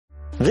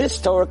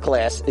This Torah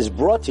class is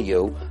brought to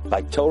you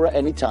by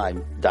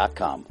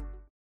TorahAnytime.com.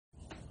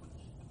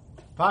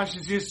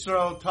 Parshas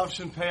Yisro,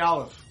 Tavshin Pei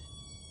Aleph.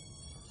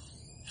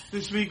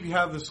 This week we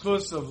have the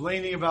schus of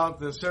learning about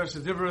the Seres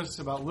HaDibros,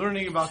 about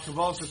learning about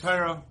Kabbalah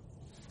Torah.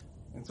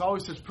 It's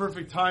always such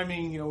perfect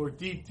timing. We're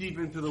deep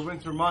into the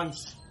winter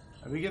months,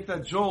 and we get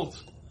that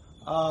jolt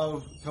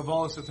of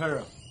Kabbalah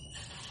Torah.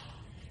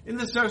 In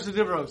the Seres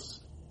HaDibros,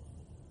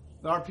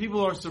 our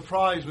people are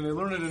surprised when they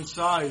learn it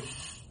inside,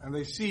 and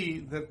they see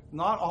that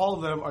not all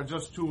of them are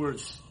just two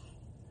words.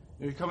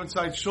 You come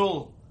inside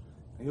Shul,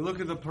 and you look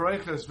at the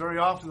Pareches, very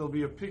often there'll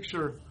be a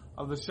picture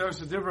of the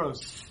Seres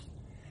HaDibros,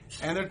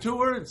 and they're two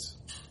words.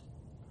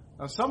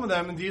 Now some of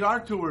them indeed are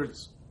two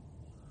words.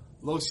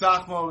 Lo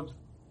Sachmod,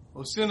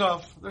 Lo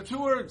Sinaf, they're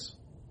two words.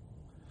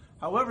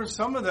 However,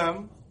 some of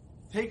them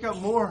take up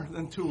more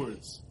than two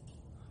words.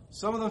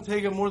 Some of them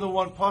take up more than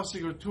one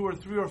pasuk, or two or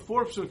three or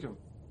four psukim.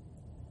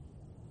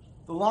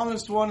 The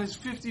longest one is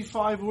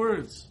 55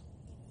 words.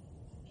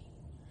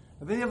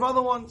 And then you have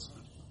other ones.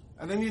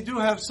 And then you do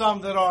have some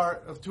that are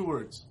of two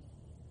words.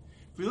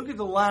 If we look at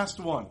the last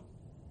one,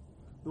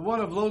 the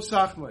one of Lo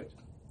Sachmod,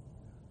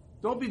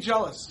 don't be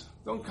jealous.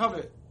 Don't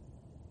covet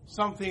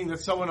something that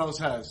someone else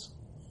has.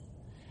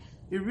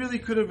 It really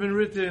could have been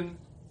written,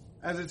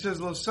 as it says,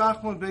 Lo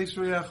Sachmod Beis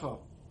Reyecha.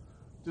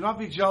 Do not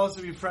be jealous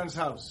of your friend's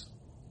house.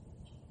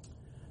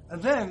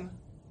 And then,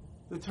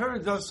 the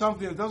Torah does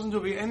something that doesn't do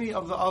with any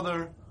of the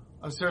other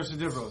Seres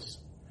HaDibros.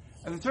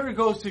 And the Torah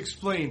goes to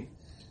explain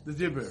the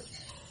Dibur.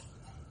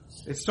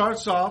 It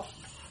starts off,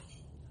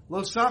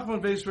 Lo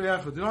Sachmod Beis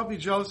Reyecha. Do not be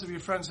jealous of your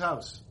friend's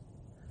house.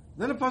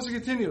 Then the pasuk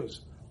continues,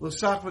 Lo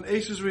Sachmod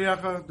Eishes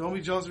Reyecha. Don't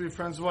be jealous of your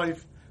friend's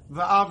wife.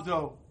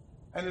 Va'avdo,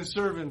 and his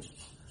servant.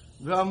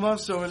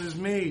 V'amaso, and his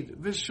maid.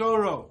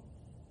 V'shoro,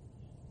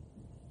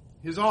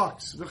 his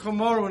ox.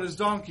 V'chamoro, and his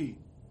donkey.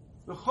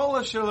 V'chol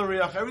asher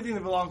l'reyecha, everything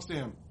that belongs to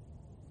him.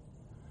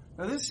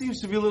 Now this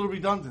seems to be a little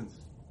redundant.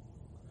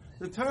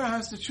 The Torah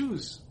has to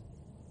choose.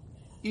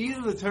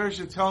 Either the Torah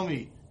should tell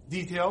me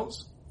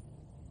details,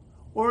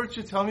 or it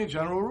should tell me a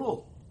general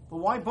rule. But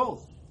why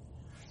both?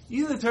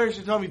 Either the Torah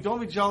should tell me, don't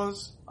be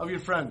jealous of your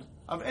friend,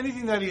 of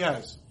anything that he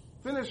has.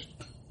 Finished.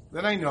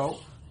 Then I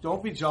know,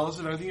 don't be jealous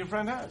of anything your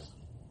friend has.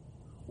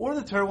 Or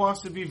the Torah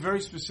wants to be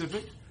very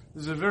specific.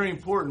 This is a very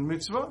important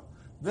mitzvah.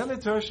 Then the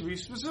Torah should be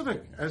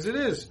specific, as it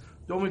is.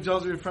 Don't be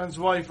jealous of your friend's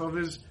wife, of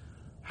his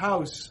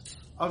house,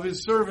 of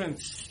his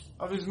servants,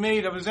 of his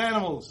maid, of his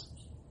animals.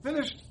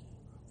 Finished.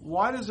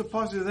 Why does the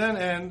pasuk then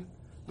end,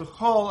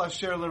 V'chol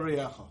asher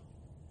l'reyecha?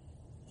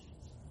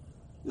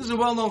 This is a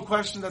well-known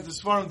question that the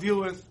Sfarim deal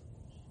with.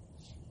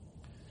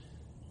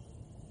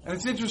 And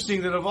it's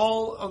interesting that of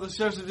all of the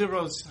Seres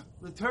HaDibros,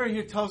 the Torah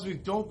here tells me,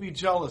 don't be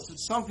jealous.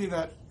 It's something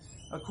that,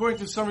 according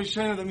to some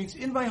Rishonim, that means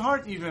in my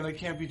heart even, I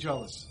can't be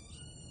jealous.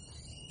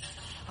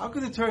 How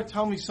could the Torah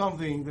tell me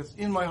something that's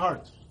in my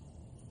heart?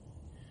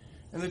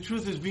 And the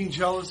truth is, being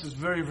jealous is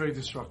very, very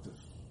destructive.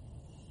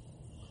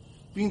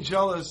 Being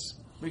jealous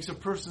makes a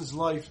person's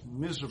life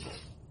miserable.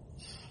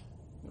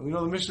 And we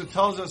know the Mishnah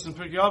tells us in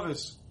Pirkei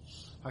Avos,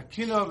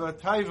 Hakina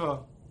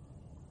v'ataiva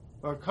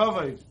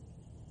v'akaved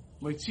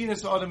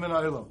moitzinas adam min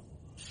ha'olam.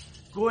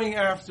 Going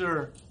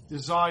after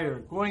desire,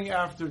 going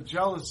after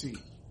jealousy,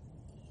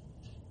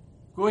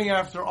 going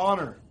after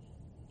honor,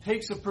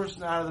 takes a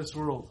person out of this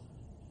world.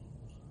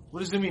 What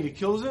does it mean? It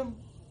kills him?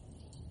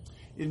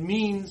 It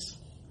means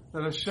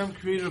that Hashem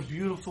created a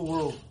beautiful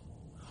world.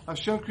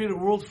 Hashem created a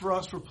world for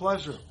us for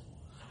pleasure.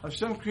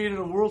 Hashem created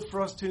a world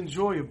for us to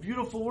enjoy, a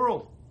beautiful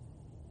world.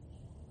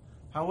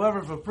 However,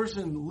 if a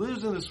person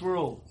lives in this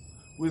world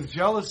with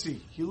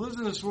jealousy, he lives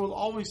in this world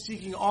always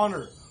seeking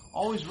honor,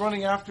 always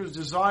running after his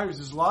desires,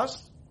 his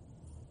lust,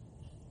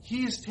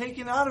 he is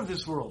taken out of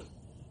this world.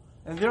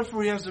 And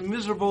therefore he has a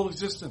miserable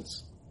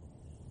existence.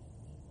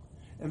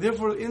 And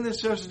therefore in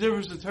this Seres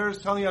HaDibros, the Torah is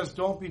telling us,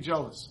 don't be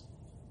jealous.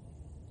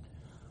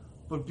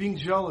 But being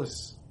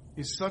jealous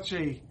is such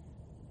a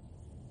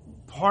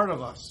part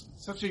of us,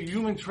 such a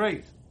human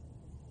trait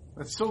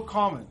that's so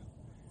common.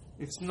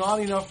 It's not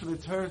enough for the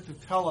Torah to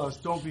tell us,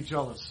 don't be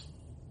jealous.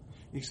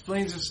 He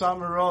explains the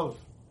Satmar Rav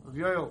of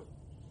Yoel,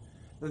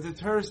 that the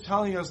Torah is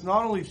telling us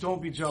not only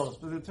don't be jealous,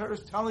 but the Torah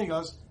is telling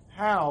us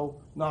how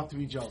not to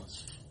be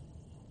jealous.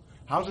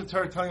 How's the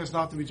Torah telling us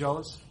not to be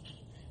jealous?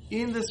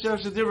 In the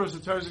Seres HaDibros, the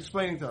Torah is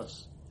explaining to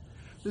us.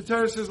 The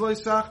Torah says, Lo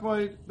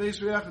Sachmod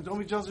Beis Reyecha, don't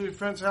be jealous of your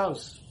friend's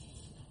house.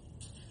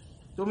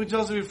 Don't be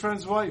jealous of your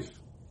friend's wife.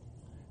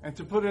 And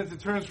to put it into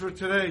terms for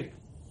today,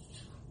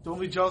 don't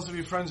be jealous of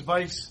your friend's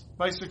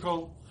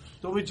bicycle.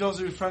 Don't be jealous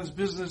of your friend's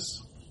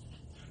business.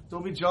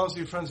 Don't be jealous of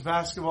your friend's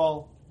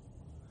basketball.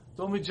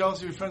 Don't be jealous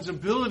of your friend's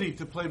ability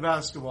to play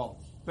basketball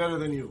better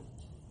than you.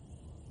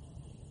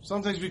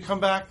 Sometimes we come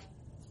back,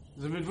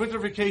 there's a midwinter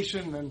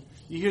vacation, and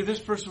you hear this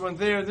person went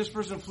there, this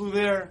person flew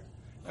there,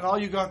 and all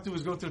you got to do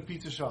is go to the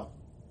pizza shop.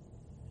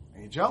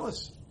 And you're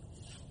jealous.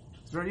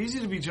 It's very easy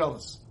to be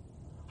jealous.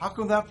 How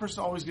come that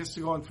person always gets to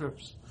go on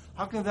trips?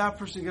 How come that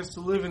person gets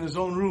to live in his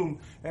own room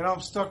and I'm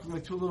stuck with my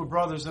two little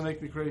brothers that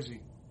make me crazy?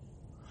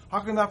 How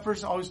come that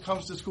person always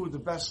comes to school with the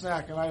best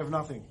snack and I have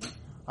nothing?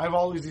 I have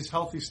all these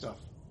healthy stuff.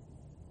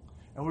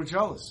 And we're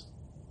jealous.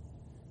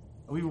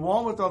 And we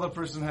want what the other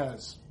person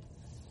has.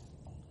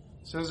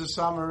 Says the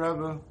Satmar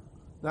Rebbe,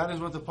 that is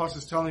what the Pasuk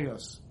is telling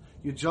us.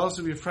 You're jealous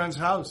of your friend's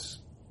house.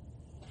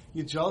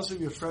 You're jealous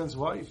of your friend's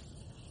wife.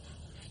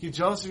 You're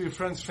jealous of your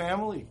friend's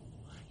family.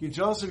 You're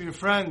jealous of your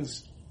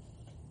friend's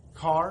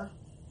car,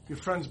 your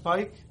friend's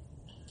bike.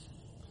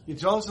 You're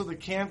jealous of the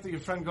camp that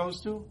your friend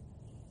goes to.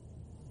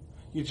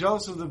 You're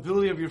jealous of the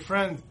ability of your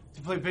friend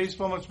to play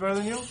baseball much better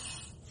than you.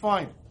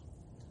 Fine.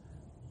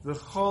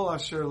 V'chol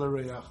asher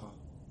l'reyacha.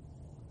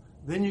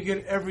 Then you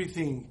get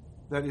everything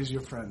that is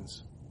your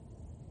friend's.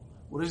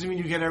 What does it mean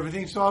you get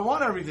everything? So I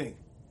want everything.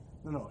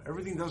 No.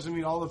 Everything doesn't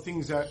mean all the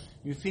things that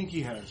you think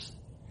he has.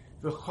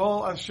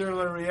 V'chol asher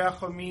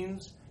l'reyacha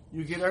means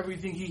you get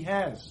everything he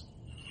has.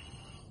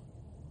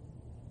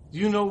 Do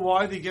you know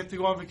why they get to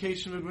go on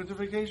vacation with winter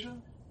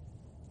vacation?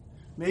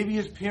 Maybe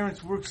his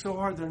parents work so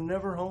hard they're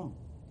never home.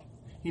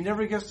 He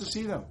never gets to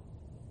see them.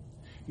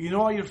 You know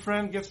why your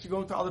friend gets to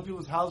go to other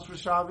people's house for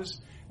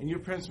Shabbos and your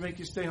parents make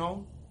you stay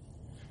home?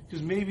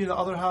 Because maybe in the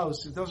other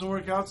house it doesn't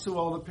work out so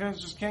well. The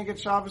parents just can't get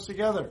Shabbos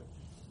together.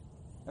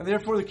 And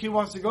therefore the kid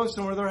wants to go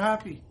somewhere they're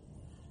happy.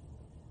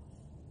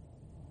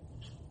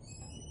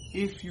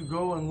 If you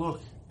go and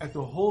look at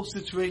the whole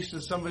situation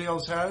that somebody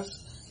else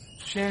has,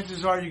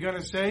 chances are you're going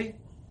to say,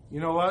 you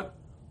know what?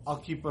 I'll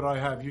keep what I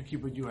have. You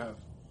keep what you have.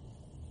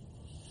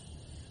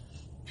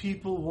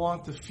 People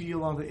want to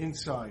feel on the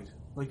inside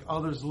like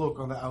others look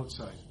on the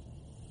outside.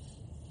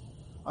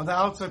 On the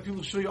outside,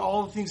 people show you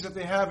all the things that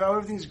they have, how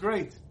everything's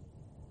great.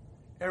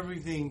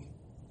 Everything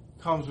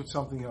comes with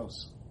something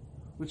else.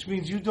 Which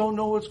means you don't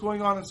know what's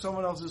going on in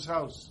someone else's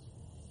house.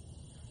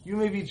 You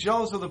may be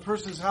jealous of the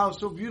person's house,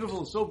 so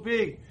beautiful, so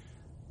big.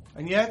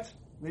 And yet,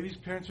 maybe his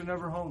parents are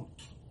never home.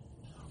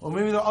 Or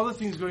maybe there are other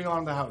things going on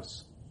in the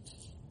house.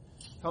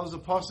 Tells the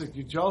Pasuk,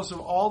 you're jealous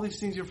of all these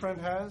things your friend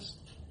has?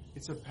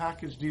 It's a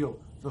package deal.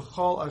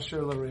 V'chol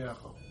asher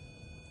l'reyacha.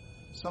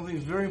 Something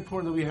very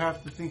important that we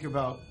have to think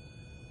about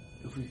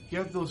if we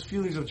get those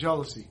feelings of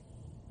jealousy.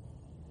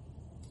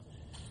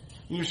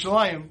 In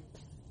Yerushalayim,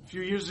 a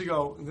few years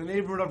ago, in the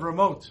neighborhood of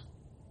Ramot,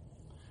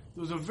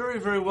 there was a very,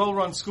 very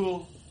well-run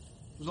school.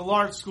 It was a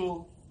large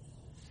school.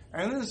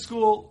 And in the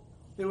school,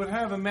 they would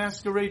have a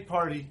masquerade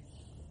party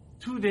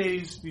 2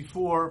 days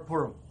before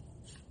Purim,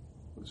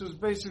 which was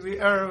basically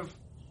Erev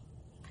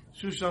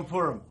Shushan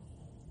Purim.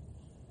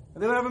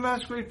 And they would have a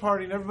masquerade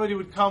party and everybody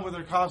would come with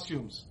their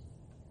costumes.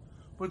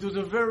 But there was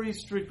a very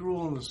strict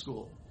rule in the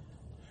school.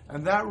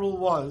 And that rule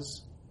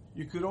was,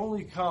 you could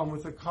only come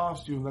with a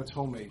costume that's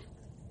homemade.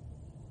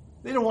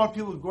 They didn't want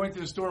people going to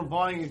the store and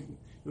buying it.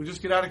 It would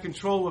just get out of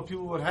control what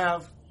people would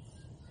have.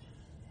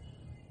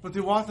 But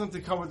they want them to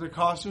come with their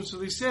costumes, so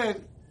they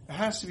said, it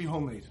has to be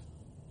homemade.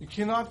 You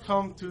cannot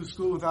come to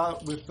school with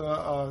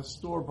a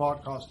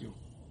store-bought costume.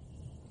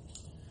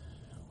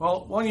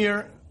 Well, one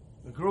year,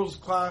 the girls'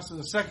 class in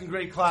the second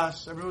grade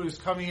class, everybody was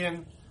coming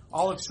in,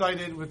 all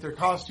excited with their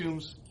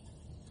costumes.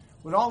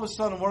 When all of a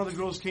sudden, one of the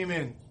girls came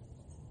in,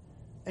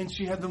 and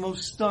she had the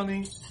most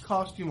stunning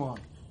costume on.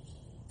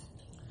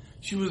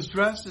 She was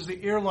dressed as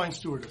the airline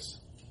stewardess.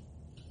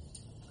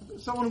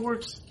 Someone who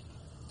works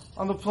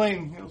on the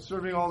plane,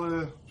 serving all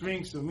the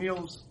drinks and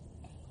meals.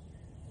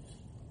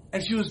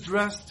 And she was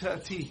dressed to a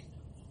T.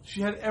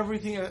 She had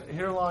everything an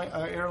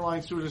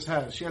airline stewardess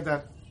has. She had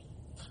that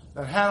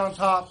hat on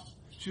top.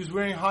 She was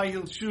wearing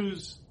high-heeled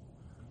shoes.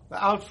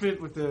 The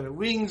outfit with the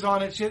wings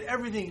on it. She had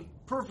everything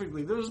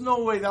perfectly. There was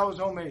no way that was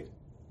homemade.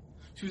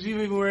 She was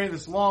even wearing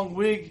this long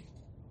wig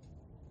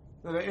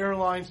that an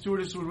airline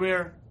stewardess would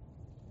wear.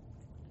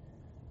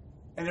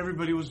 And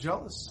everybody was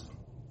jealous.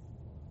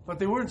 But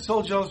they weren't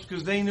so jealous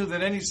because they knew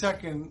that any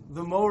second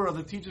the Morah,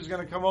 the teacher, is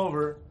going to come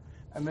over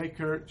and make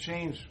her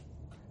change.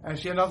 And if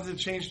she had nothing to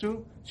change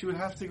to, she would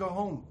have to go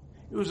home.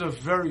 It was a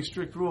very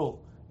strict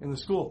rule in the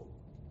school.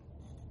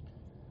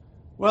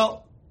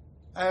 Well,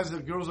 as the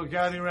girls are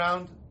gathering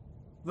around,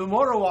 the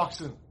Morah walks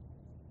in.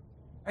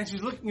 And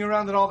she's looking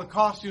around at all the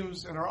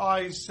costumes and her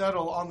eyes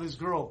settle on this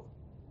girl.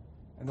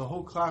 And the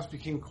whole class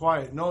became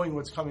quiet, knowing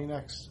what's coming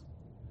next.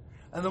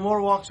 And the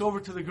Morah walks over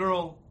to the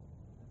girl.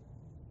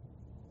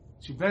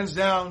 She bends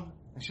down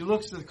and she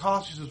looks at the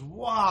costume. She says,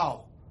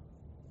 wow,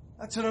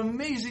 that's an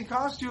amazing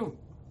costume.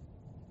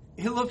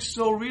 It looks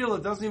so real.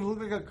 It doesn't even look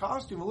like a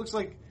costume. It looks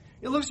like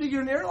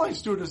you're an airline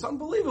stewardess.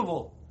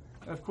 Unbelievable.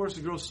 And of course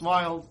the girl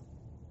smiled.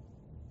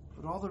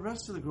 But all the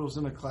rest of the girls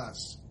in the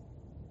class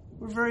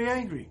were very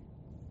angry.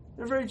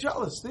 They're very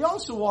jealous. They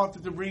also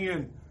wanted to bring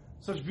in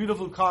such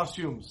beautiful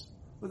costumes.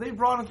 But they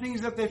brought in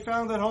things that they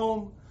found at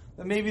home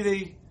that maybe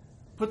they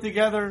put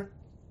together.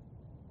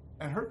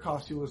 And her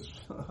costume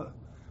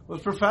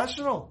was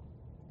professional.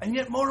 And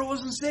yet Morah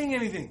wasn't saying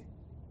anything.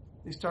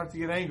 They started to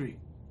get angry.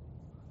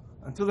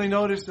 Until they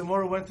noticed the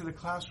Morah went to the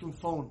classroom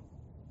phone.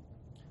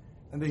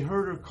 And they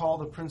heard her call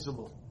the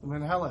principal, the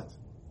Menhelet.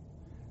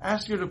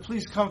 Ask her to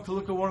please come to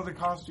look at one of the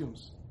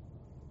costumes.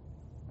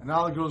 And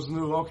now the girls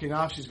knew, okay,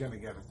 now she's going to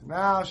get it.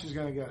 Now she's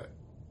going to get it.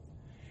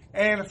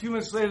 And a few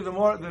minutes later,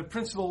 the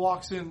principal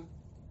walks in,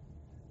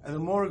 and the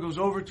Mora goes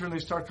over to her, and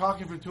they start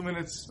talking for 2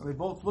 minutes, and they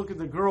both look at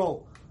the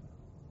girl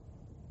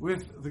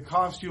with the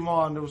costume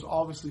on that was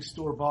obviously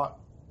store-bought.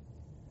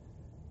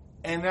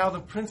 And now the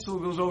principal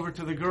goes over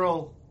to the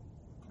girl,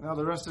 and now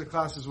the rest of the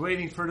class is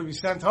waiting for her to be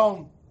sent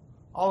home,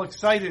 all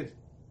excited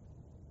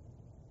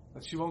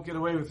that she won't get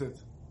away with it.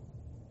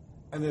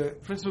 And the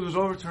principal goes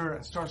over to her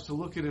and starts to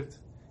look at it,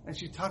 and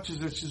she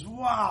touches it. She says,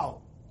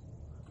 "Wow,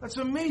 that's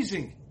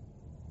amazing.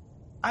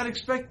 I'd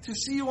expect to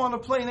see you on a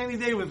plane any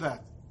day with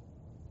that.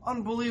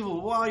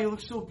 Unbelievable. Wow, you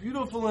look so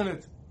beautiful in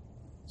it.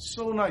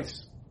 So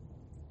nice."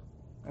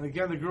 And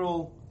again, the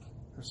girl,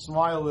 her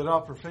smile lit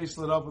up, her face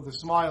lit up with a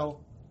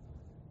smile.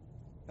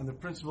 And the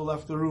principal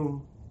left the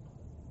room,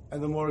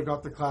 and the Mora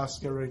got the class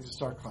to get ready to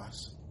start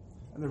class.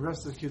 And the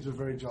rest of the kids were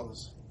very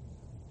jealous.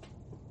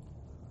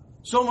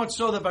 So much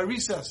so that by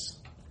recess,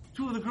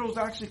 2 of the girls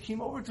actually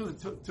came over to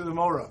the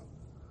Mora.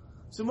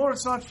 So, "Mora,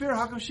 it's not fair.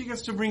 How come she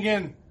gets to bring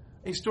in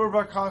a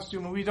store-bought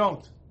costume and we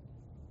don't?"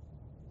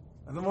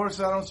 And the Mora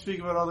said, "I don't speak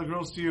about other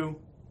girls to you.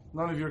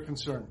 None of your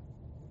concern."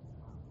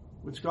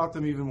 Which got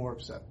them even more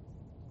upset.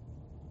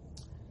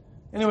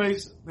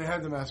 Anyways, they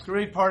had the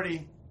masquerade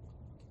party.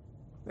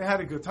 They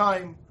had a good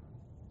time.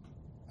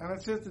 And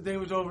that's it. The day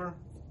was over.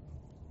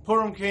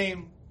 Purim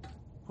came.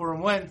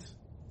 Purim went.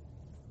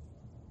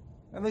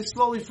 And they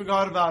slowly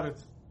forgot about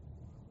it.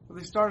 But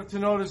they started to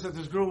notice that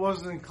this girl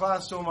wasn't in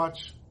class so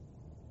much.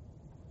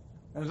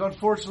 And it was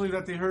unfortunately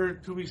that they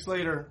heard 2 weeks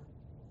later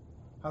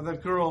how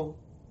that girl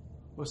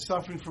was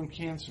suffering from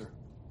cancer.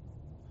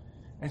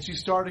 And she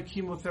started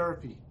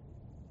chemotherapy.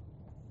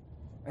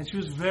 And she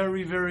was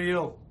very, very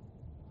ill.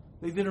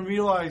 They didn't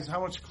realize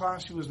how much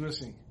class she was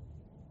missing.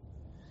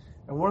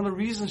 And one of the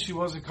reasons she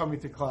wasn't coming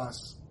to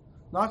class,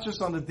 not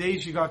just on the day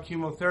she got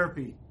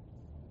chemotherapy,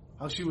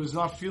 how she was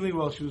not feeling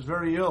well, she was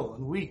very ill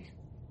and weak,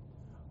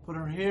 but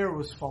her hair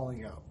was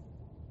falling out.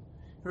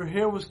 Her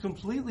hair was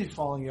completely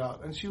falling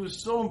out, and she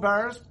was so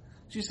embarrassed,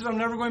 she said, "I'm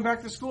never going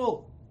back to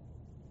school."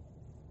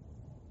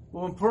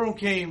 Well, when Purim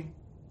came,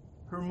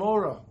 her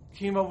Mora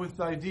came up with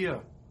the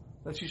idea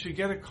that she should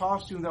get a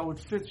costume that would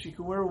fit. She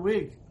could wear a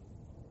wig.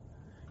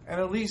 And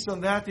at least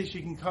on that day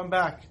she can come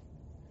back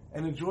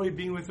and enjoy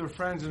being with her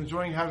friends and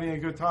enjoying having a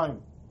good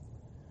time.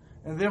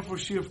 And therefore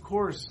she, of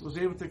course, was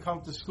able to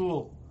come to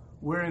school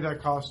wearing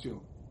that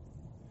costume.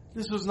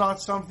 This was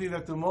not something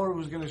that the Mora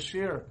was going to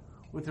share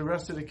with the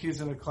rest of the kids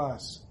in the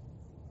class.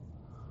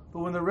 But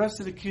when the rest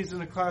of the kids in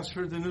the class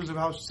heard the news of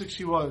how sick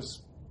she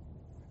was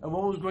and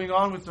what was going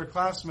on with their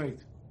classmate,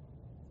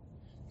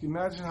 you can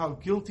imagine how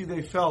guilty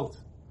they felt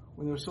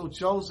when they were so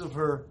jealous of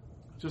her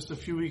just a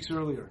few weeks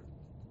earlier.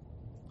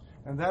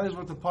 And that is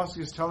what the Pasuk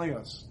is telling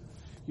us.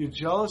 You're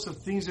jealous of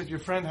things that your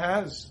friend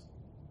has.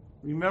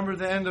 Remember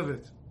the end of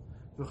it.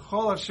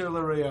 V'chol asher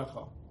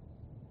l'reyecha.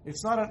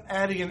 It's not an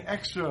adding an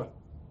extra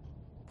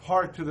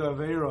part to the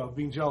Aveira of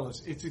being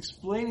jealous. It's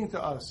explaining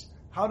to us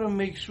how to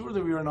make sure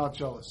that we are not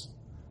jealous.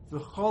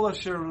 V'chol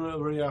asher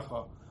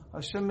l'reyecha.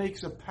 Hashem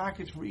makes a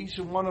package for each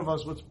one of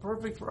us, what's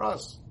perfect for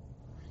us.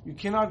 You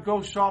cannot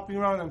go shopping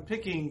around and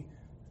picking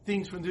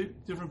things from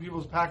different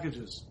people's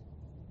packages.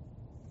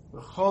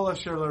 V'chol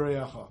asher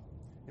l'reyecha.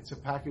 It's a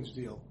package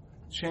deal.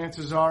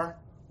 Chances are,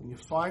 when you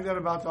find out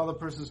about the other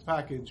person's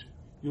package,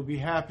 you'll be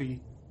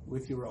happy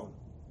with your own.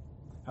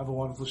 Have a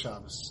wonderful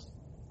Shabbos.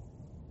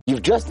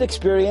 You've just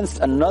experienced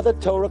another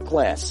Torah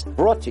class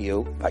brought to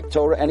you by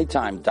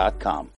TorahAnytime.com.